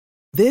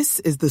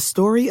This is the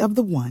story of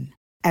the one.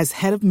 As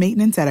head of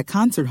maintenance at a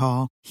concert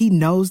hall, he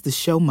knows the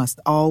show must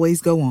always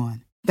go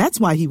on. That's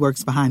why he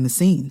works behind the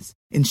scenes,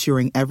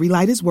 ensuring every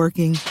light is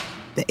working,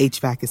 the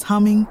HVAC is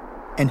humming,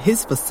 and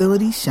his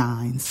facility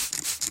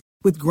shines.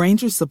 With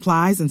Grainger's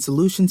supplies and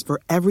solutions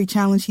for every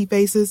challenge he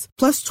faces,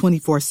 plus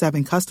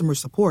 24/7 customer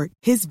support,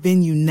 his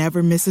venue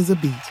never misses a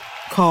beat.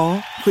 Call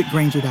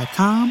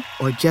quickgrainger.com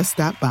or just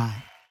stop by.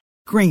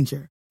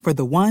 Grainger, for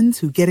the ones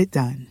who get it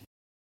done.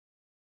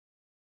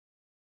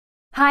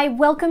 Hi,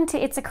 welcome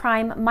to It's a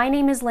Crime. My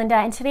name is Linda,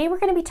 and today we're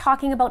going to be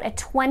talking about a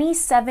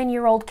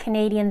 27-year-old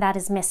Canadian that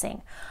is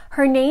missing.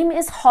 Her name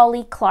is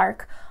Holly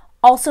Clark,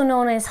 also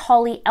known as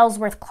Holly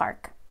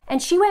Ellsworth-Clark. And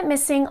she went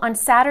missing on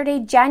Saturday,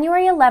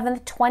 January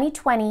 11th,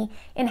 2020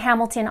 in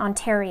Hamilton,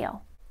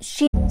 Ontario.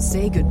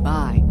 Say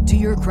goodbye to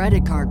your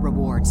credit card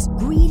rewards.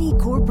 Greedy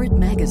corporate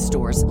mega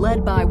stores,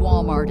 led by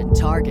Walmart and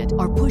Target,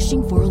 are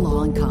pushing for a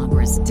law in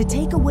Congress to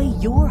take away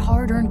your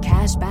hard-earned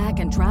cash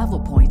back and travel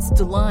points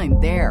to line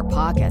their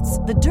pockets.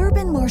 The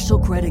Durbin-Marshall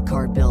credit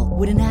card bill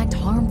would enact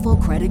harmful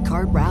credit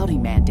card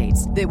routing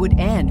mandates that would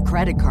end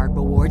credit card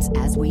rewards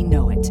as we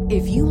know it.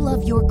 If you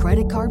love your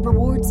credit card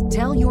rewards,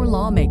 tell your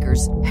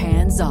lawmakers,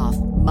 hands off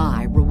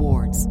my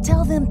rewards.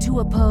 Tell them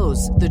to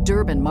oppose the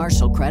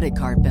Durbin-Marshall credit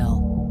card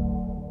bill.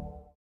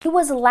 She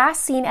was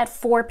last seen at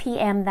 4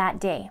 p.m. that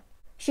day.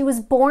 She was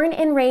born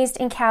and raised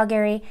in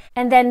Calgary,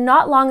 and then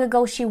not long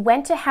ago she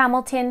went to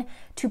Hamilton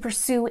to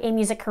pursue a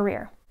music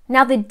career.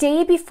 Now, the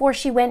day before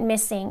she went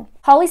missing,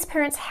 Holly's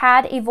parents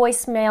had a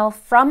voicemail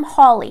from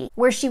Holly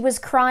where she was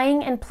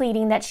crying and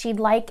pleading that she'd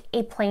like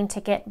a plane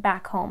ticket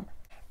back home.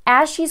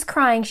 As she's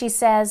crying, she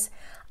says,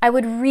 "I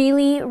would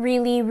really,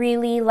 really,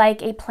 really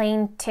like a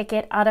plane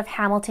ticket out of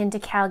Hamilton to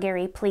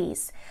Calgary,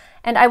 please.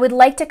 And I would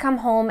like to come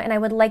home and I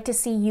would like to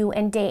see you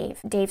and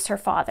Dave." Dave's her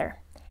father.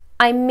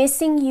 "I'm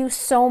missing you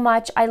so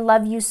much. I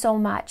love you so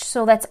much.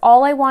 So that's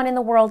all I want in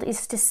the world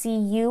is to see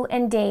you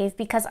and Dave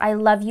because I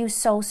love you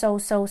so, so,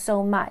 so,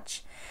 so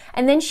much."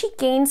 And then she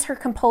gains her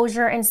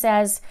composure and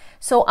says,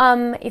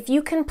 if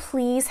you can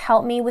please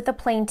help me with a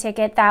plane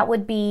ticket, that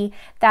would be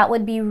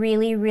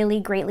really,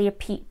 really greatly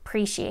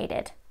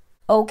appreciated.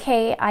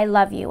 "Okay, I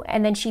love you."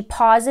 And then she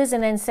pauses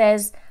and then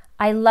says,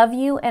 "I love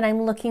you and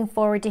I'm looking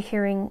forward to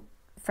hearing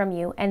from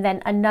you." And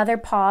then another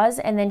pause,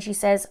 and then she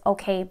says,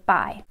 "Okay,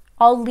 bye."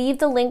 I'll leave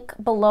the link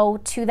below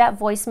to that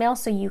voicemail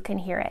so you can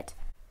hear it.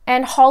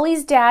 And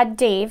Holly's dad,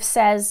 Dave,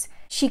 says,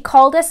 "She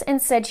called us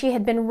and said she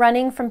had been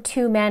running from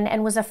two men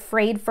and was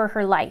afraid for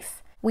her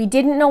life. We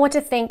didn't know what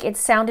to think. It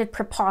sounded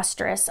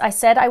preposterous. I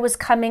said I was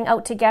coming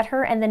out to get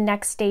her, and the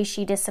next day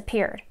she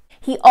disappeared."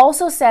 He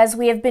also says,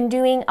 "We have been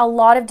doing a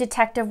lot of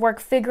detective work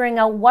figuring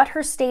out what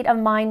her state of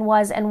mind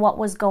was and what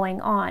was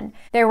going on.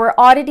 There were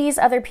oddities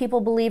other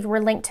people believed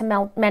were linked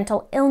to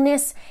mental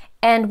illness,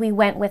 and we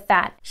went with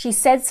that. She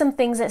said some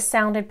things that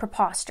sounded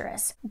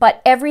preposterous,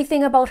 but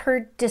everything about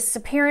her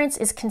disappearance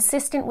is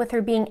consistent with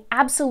her being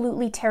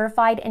absolutely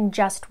terrified and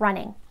just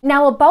running."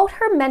 Now, about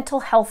her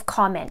mental health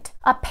comment.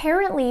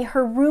 Apparently,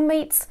 her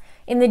roommates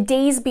in the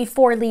days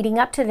before leading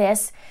up to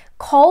this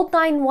called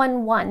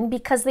 911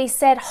 because they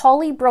said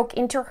Holly broke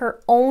into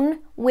her own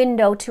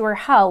window to her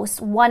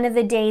house one of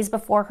the days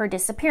before her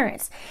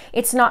disappearance.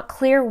 It's not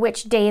clear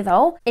which day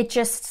though. It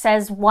just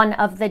says one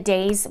of the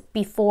days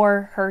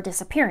before her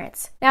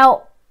disappearance.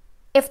 Now,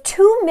 if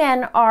two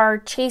men are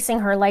chasing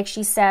her, like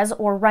she says,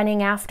 or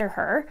running after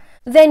her,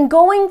 then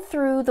going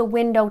through the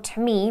window to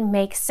me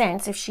makes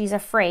sense if she's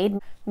afraid.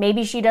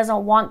 Maybe she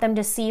doesn't want them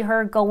to see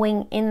her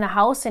going in the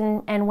house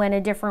and went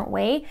a different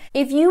way.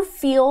 If you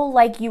feel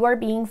like you are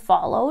being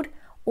followed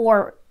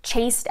or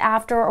chased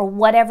after or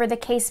whatever the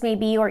case may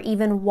be, or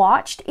even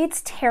watched,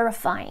 it's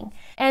terrifying.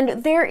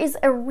 And there is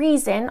a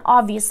reason,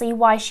 obviously,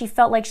 why she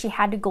felt like she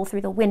had to go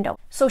through the window.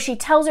 So she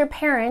tells her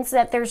parents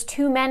that there's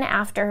two men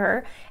after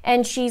her,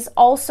 and she's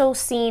also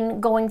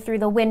seen going through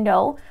the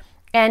window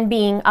and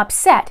being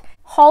upset.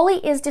 Holly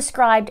is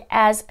described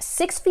as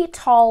 6 feet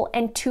tall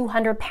and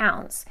 200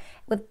 pounds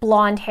with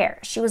blonde hair.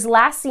 She was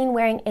last seen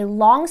wearing a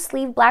long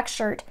sleeve black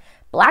shirt,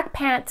 black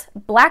pants,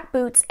 black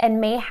boots,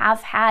 and may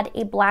have had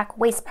a black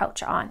waist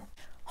pouch on.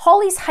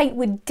 Holly's height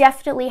would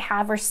definitely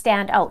have her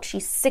stand out.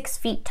 She's 6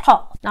 feet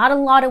tall. Not a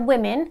lot of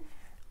women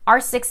are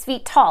 6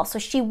 feet tall, so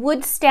she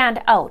would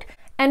stand out.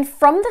 And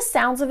from the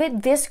sounds of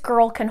it, this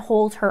girl can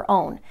hold her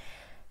own.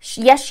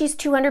 Yes, she's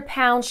 200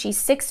 pounds, she's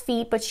 6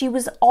 feet, but she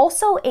was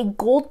also a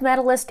gold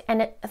medalist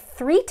and a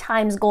 3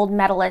 times gold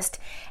medalist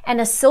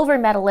and a silver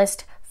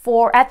medalist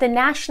at the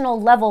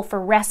national level for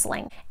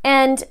wrestling.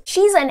 And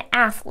she's an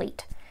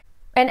athlete.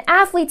 And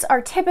athletes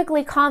are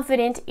typically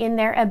confident in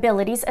their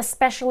abilities,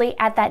 especially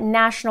at that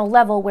national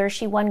level where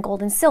she won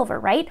gold and silver,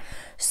 right?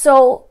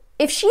 So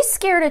if she's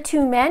scared of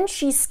two men,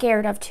 she's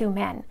scared of two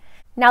men.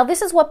 Now,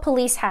 this is what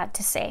police had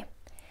to say.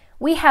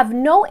 "We have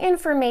no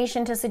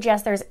information to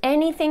suggest there's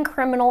anything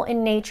criminal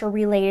in nature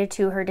related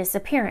to her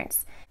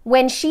disappearance.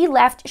 When she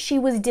left, she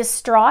was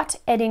distraught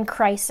and in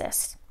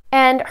crisis."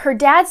 And her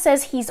dad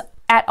says he's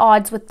at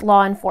odds with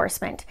law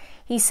enforcement.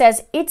 He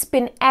says, "It's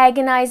been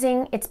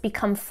agonizing. It's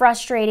become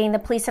frustrating. The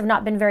police have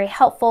not been very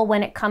helpful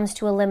when it comes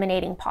to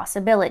eliminating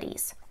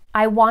possibilities.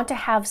 I want to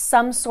have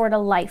some sort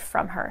of life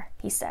from her,"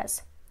 he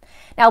says.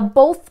 Now,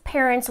 both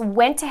parents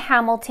went to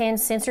Hamilton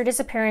since her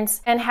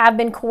disappearance and have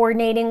been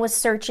coordinating with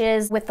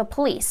searches with the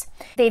police.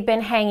 They've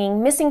been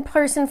hanging missing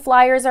person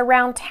flyers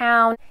around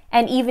town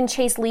and even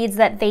chased leads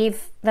that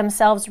they've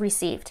themselves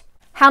received.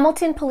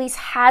 Hamilton police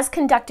has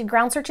conducted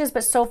ground searches,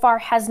 but so far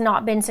has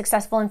not been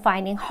successful in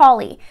finding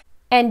Holly.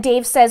 And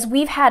Dave says,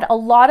 "We've had a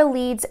lot of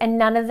leads and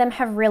none of them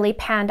have really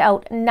panned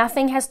out.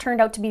 Nothing has turned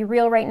out to be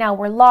real right now.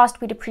 We're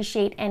lost. We'd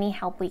appreciate any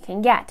help we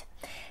can get."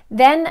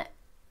 Then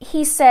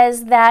he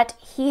says that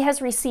he has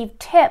received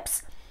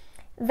tips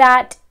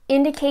that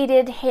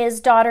indicated his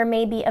daughter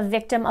may be a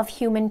victim of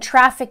human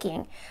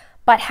trafficking.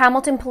 But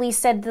Hamilton police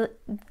said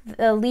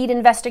the lead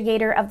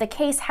investigator of the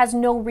case has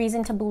no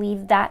reason to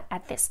believe that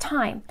at this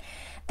time.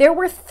 There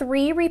were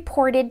 3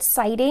 reported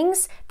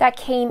sightings that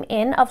came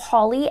in of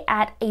Holly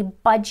at a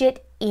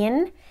Budget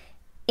Inn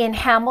in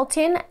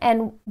Hamilton,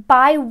 and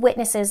by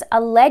witnesses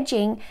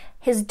alleging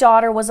his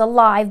daughter was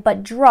alive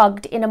but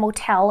drugged in a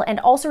motel, and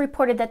also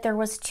reported that there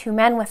was 2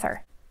 men with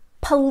her.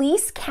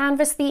 Police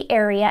canvassed the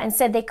area and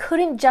said they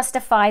couldn't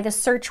justify the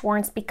search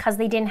warrants because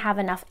they didn't have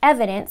enough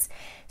evidence,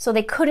 so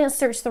they couldn't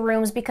search the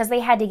rooms because they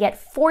had to get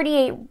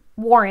 48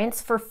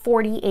 warrants for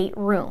 48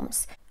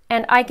 rooms.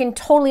 And I can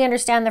totally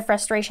understand the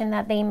frustration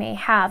that they may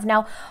have.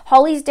 Now,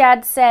 Holly's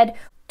dad said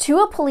to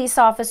a police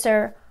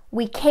officer,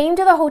 "We came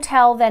to the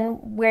hotel then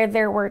where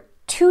there were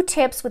 2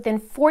 tips within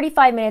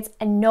 45 minutes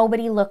and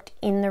nobody looked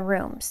in the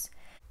rooms."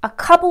 A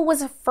couple was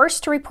the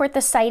first to report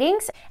the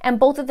sightings, and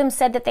both of them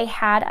said that they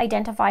had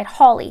identified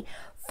Holly.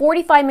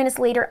 45 minutes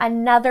later,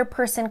 another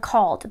person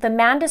called. The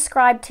man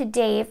described to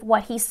Dave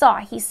what he saw.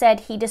 He said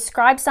he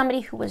described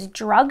somebody who was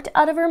drugged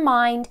out of her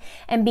mind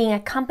and being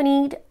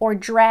accompanied or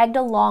dragged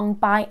along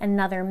by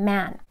another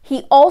man.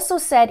 He also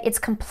said it's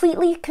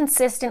completely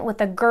consistent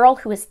with a girl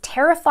who is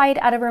terrified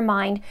out of her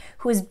mind,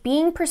 who is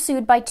being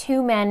pursued by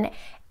 2 men,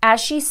 as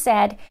she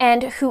said,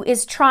 and who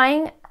is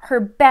trying her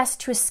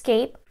best to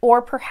escape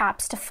or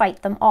perhaps to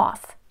fight them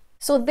off.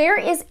 So there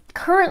is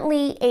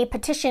currently a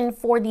petition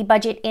for the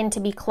Budget Inn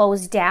to be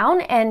closed down,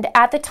 and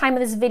at the time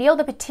of this video,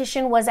 the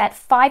petition was at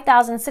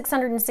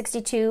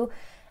 5,662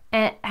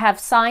 and have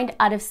signed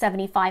out of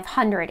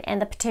 7,500,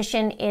 and the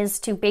petition is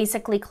to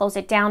basically close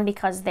it down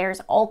because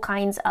there's all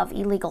kinds of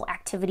illegal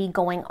activity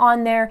going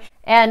on there.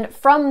 And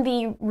from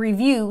the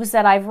reviews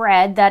that I've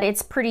read, that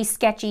it's pretty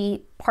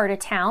sketchy part of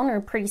town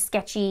or pretty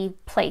sketchy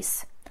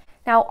place.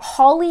 Now,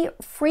 Holly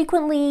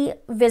frequently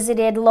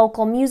visited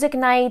local music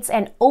nights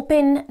and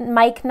open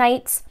mic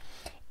nights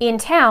in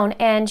town,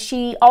 and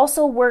she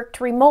also worked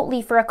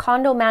remotely for a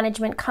condo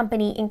management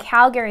company in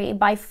Calgary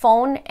by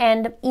phone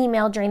and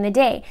email during the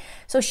day.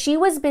 So she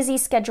was busy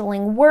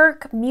scheduling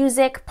work,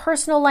 music,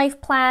 personal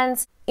life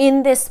plans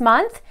in this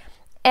month,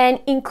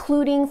 and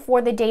including for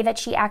the day that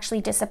she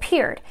actually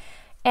disappeared.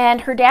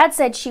 And her dad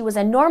said she was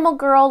a normal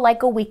girl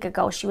like a week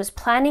ago. She was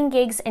planning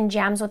gigs and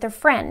jams with her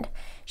friend.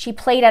 She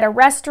played at a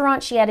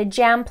restaurant. She had a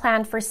jam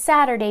planned for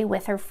Saturday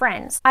with her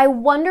friends. I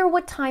wonder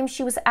what time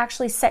she was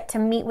actually set to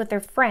meet with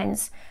her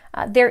friends.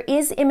 There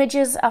is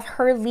images of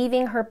her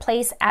leaving her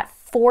place at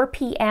 4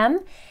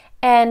 p.m.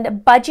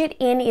 and Budget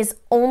Inn is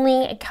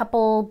only a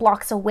couple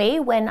blocks away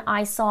when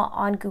I saw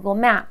on Google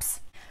Maps.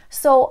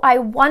 So I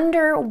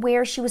wonder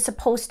where she was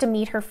supposed to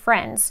meet her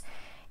friends.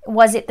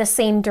 Was it the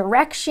same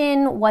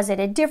direction? Was it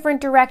a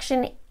different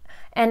direction?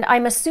 And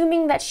I'm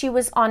assuming that she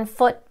was on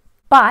foot,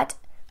 but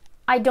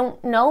I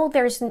don't know.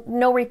 There's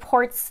no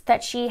reports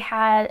that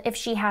if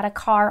she had a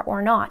car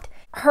or not.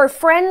 Her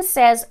friend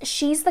says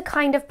she's the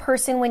kind of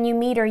person when you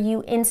meet her,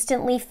 you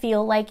instantly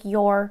feel like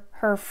you're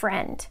her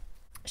friend.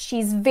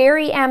 She's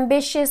very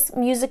ambitious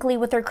musically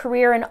with her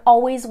career and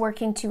always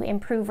working to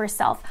improve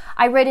herself.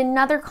 I read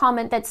another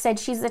comment that said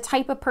she's the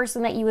type of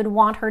person that you would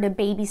want her to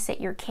babysit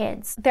your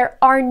kids. There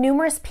are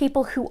numerous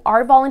people who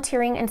are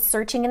volunteering and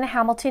searching in the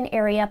Hamilton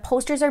area.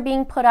 Posters are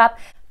being put up,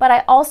 but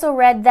I also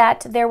read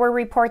that there were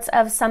reports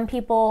of some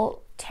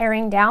people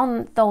tearing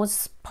down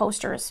those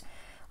posters,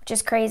 which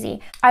is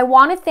crazy. I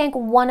want to thank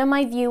one of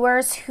my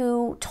viewers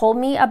who told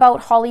me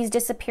about Holly's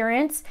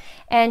disappearance,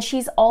 and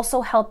she's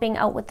also helping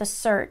out with the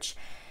search.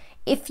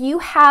 If you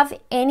have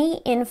any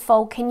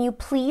info, can you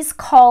please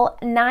call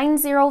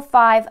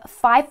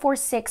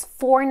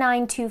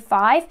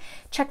 905-546-4925?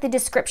 Check the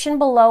description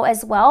below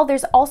as well.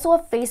 There's also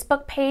a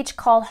Facebook page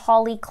called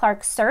Holly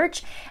Clark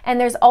Search, and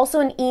there's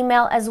also an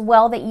email as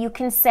well that you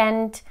can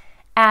send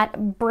at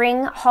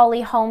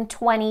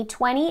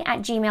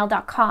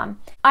bringhollyhome2020@gmail.com.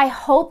 I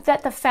hope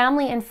that the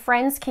family and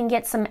friends can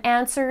get some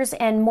answers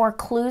and more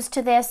clues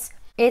to this.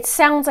 It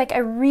sounds like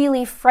a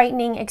really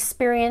frightening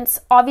experience.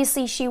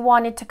 Obviously, she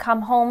wanted to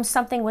come home.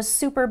 Something was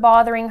super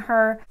bothering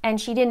her,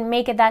 and she didn't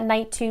make it that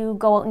night to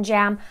go out and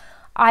jam.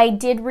 I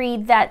did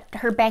read that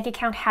her bank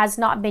account has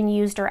not been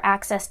used or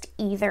accessed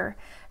either.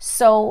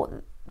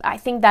 So I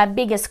think that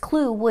biggest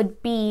clue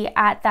would be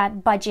at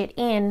that Budget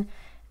Inn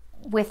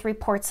with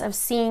reports of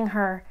seeing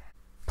her.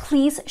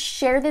 Please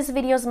share this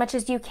video as much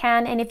as you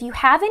can. And if you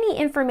have any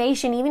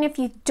information, even if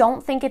you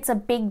don't think it's a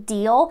big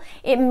deal,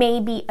 it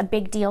may be a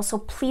big deal. So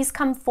please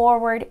come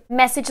forward,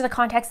 message the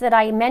contacts that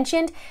I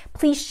mentioned.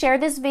 Please share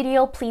this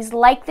video. Please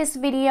like this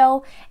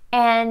video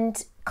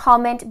and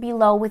comment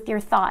below with your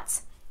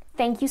thoughts.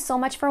 Thank you so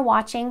much for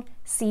watching.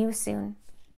 See you soon.